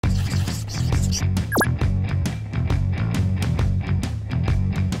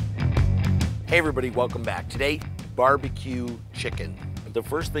Hey everybody, welcome back. Today, barbecue chicken. The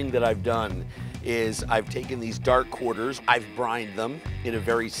first thing that I've done is I've taken these dark quarters, I've brined them in a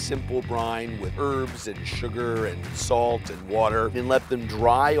very simple brine with herbs and sugar and salt and water, and let them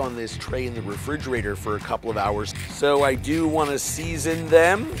dry on this tray in the refrigerator for a couple of hours. So I do want to season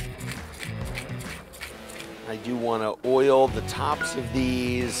them. I do want to oil the tops of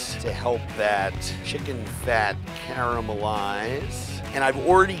these to help that chicken fat caramelize. And I've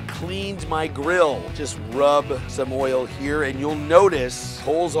already cleaned my grill. Just rub some oil here and you'll notice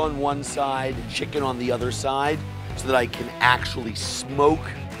holes on one side, chicken on the other side, so that I can actually smoke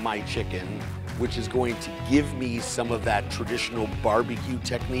my chicken, which is going to give me some of that traditional barbecue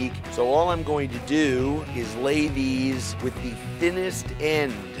technique. So all I'm going to do is lay these with the thinnest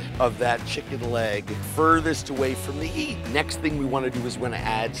end of that chicken leg furthest away from the heat. Next thing we want to do is we want to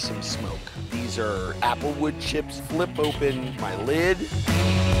add some smoke. These are applewood chips. Flip open my lid.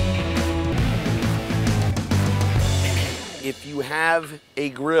 If you have a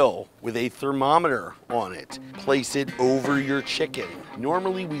grill with a thermometer on it, place it over your chicken.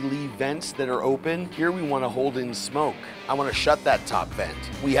 Normally we leave vents that are open. Here we want to hold in smoke. I want to shut that top vent.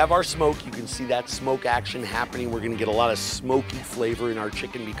 We have our smoke. You can see that smoke action happening. We're going to get a lot of smoky flavor in our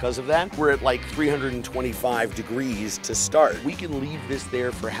chicken because of that. We're at like 325 degrees to start. We can leave this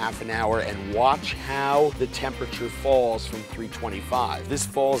there for half an hour and watch how the temperature falls from 325. This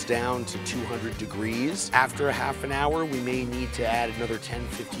falls down to 200 degrees. After a half an hour, we may need to add another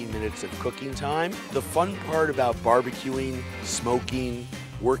 10-15 minutes of cooking time. The fun part about barbecuing, smoking,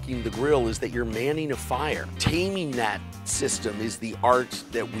 working the grill is that you're manning a fire. Taming that system is the art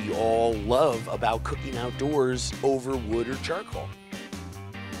that we all love about cooking outdoors over wood or charcoal.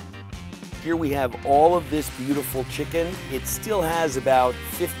 Here we have all of this beautiful chicken. It still has about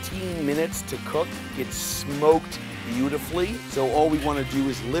 15 minutes to cook. It's smoked beautifully. So all we want to do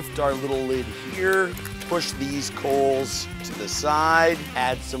is lift our little lid here, push these coals to the side,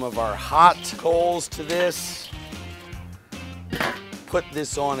 add some of our hot coals to this, put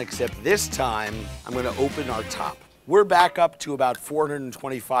this on, except this time I'm going to open our top. We're back up to about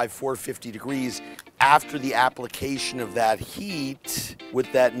 425, 450 degrees after the application of that heat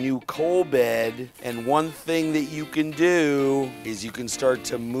with that new coal bed. And one thing that you can do is you can start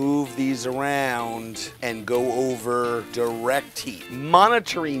to move these around and go over direct heat.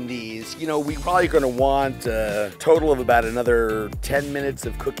 Monitoring these, you know, we're probably going to want a total of about another 10 minutes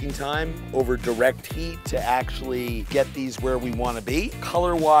of cooking time over direct heat to actually get these where we want to be.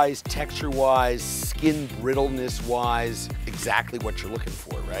 Color-wise, texture-wise, skin brittleness-wise, exactly what you're looking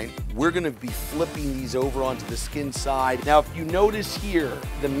for, right? We're going to be flipping these over onto the skin side. Now, if you notice here,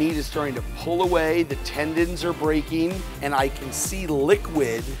 the meat is starting to pull away, the tendons are breaking, and I can see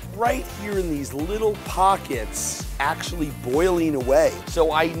liquid right here in these little pockets actually boiling away.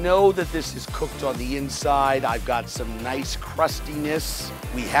 So I know that this is cooked on the inside. I've got some nice crustiness.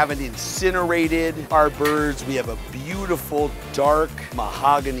 We haven't incinerated our birds. We have a beautiful dark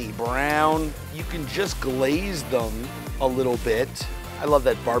mahogany brown. You can just glaze them a little bit. I love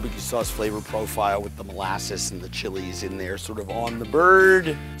that barbecue sauce flavor profile with the molasses and the chilies in there sort of on the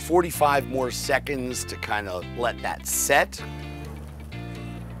bird. 45 more seconds to kind of let that set.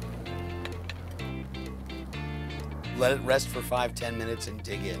 Let it rest for 5-10 minutes and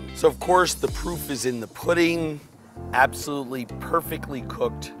dig in. So of course the proof is in the pudding. Absolutely perfectly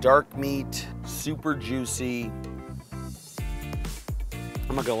cooked dark meat, super juicy.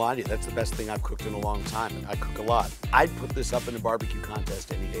 I'm not gonna lie to you, that's the best thing I've cooked in a long time. I cook a lot. I'd put this up in a barbecue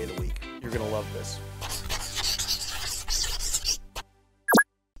contest any day of the week. You're gonna love this.